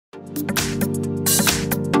Hi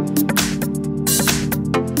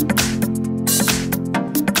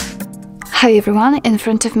everyone, in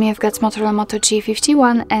front of me I've got MOTOROLA Moto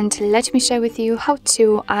G51 and let me share with you how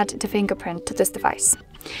to add the fingerprint to this device.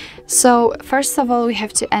 So first of all we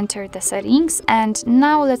have to enter the settings, and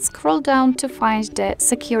now let's scroll down to find the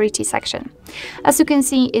security section. As you can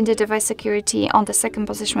see in the device security, on the second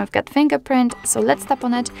position we've got fingerprint, so let's tap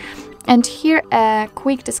on it. And here a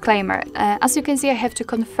quick disclaimer. As you can see, I have to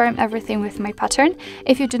confirm everything with my pattern.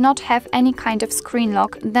 If you do not have any kind of screen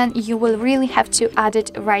lock, then you will really have to add it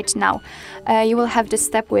right now. You will have this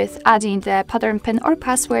step with adding the pattern pin or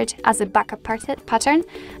password as a backup pattern,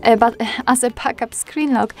 but as a backup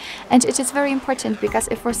screen lock. And it is very important because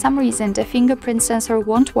if for some reason the fingerprint sensor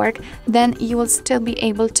won't work, then you will still be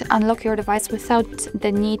able to unlock your device without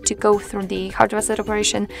the need to go through the hard reset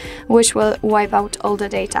operation, which will wipe out all the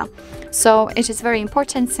data. So it is very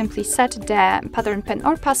important, simply set the pattern pin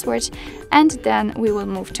or password and then we will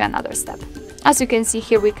move to another step. As you can see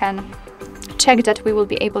here, we can check that we will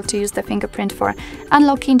be able to use the fingerprint for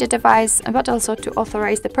unlocking the device, but also to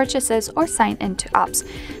authorize the purchases or sign into apps.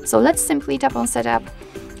 So let's simply tap on setup.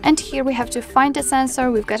 And here we have to find the sensor.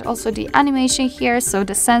 We've got also the animation here, so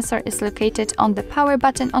the sensor is located on the power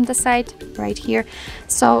button on the side right here.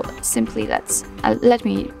 So simply let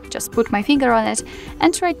me just put my finger on it,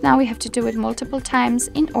 and right now we have to do it multiple times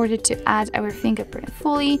in order to add our fingerprint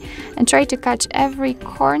fully, and try to catch every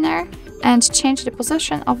corner and change the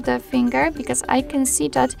position of the finger, because I can see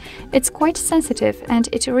that it's quite sensitive and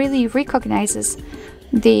it really recognizes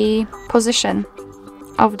the position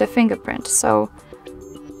of the fingerprint. So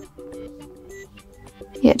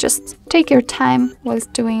yeah, just take your time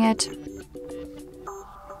whilst doing it.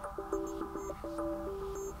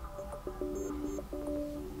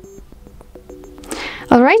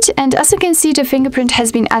 Alright, and as you can see, the fingerprint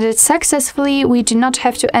has been added successfully. We do not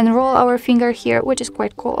have to enroll our finger here, which is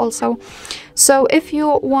quite cool also. So if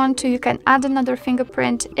you want to, you can add another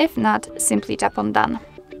fingerprint. If not, simply tap on done.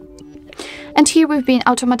 And here we've been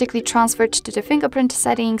automatically transferred to the fingerprint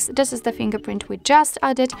settings. This is the fingerprint we just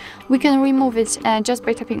added. We can remove it just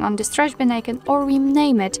by tapping on this trash bin icon, or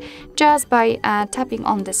rename it just by tapping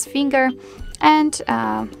on this finger and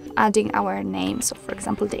adding our name, so for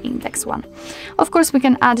example the index one. Of course we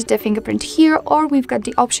can add the fingerprint here, or we've got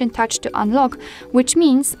the option touch to unlock, which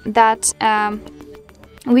means that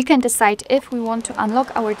we can decide if we want to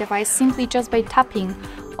unlock our device simply just by tapping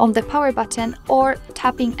on the power button or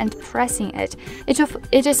tapping and pressing it.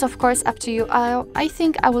 It is of course up to you. I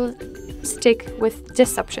think I will stick with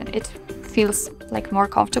this option. It feels like more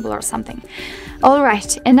comfortable or something.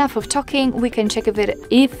 Alright, enough of talking. We can check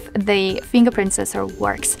if the fingerprint sensor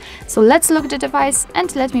works. So let's lock the device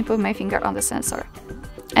and let me put my finger on the sensor.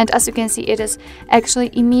 And as you can see, it is actually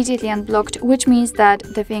immediately unblocked, which means that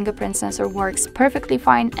the fingerprint sensor works perfectly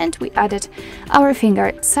fine and we added our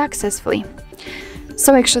finger successfully.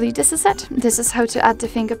 So actually this is it. This is how to add the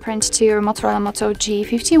fingerprint to your MOTOROLA Moto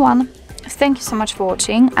G51. Thank you so much for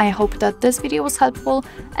watching. I hope that this video was helpful,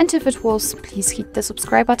 and if it was, please hit the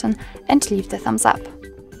subscribe button and leave the thumbs up.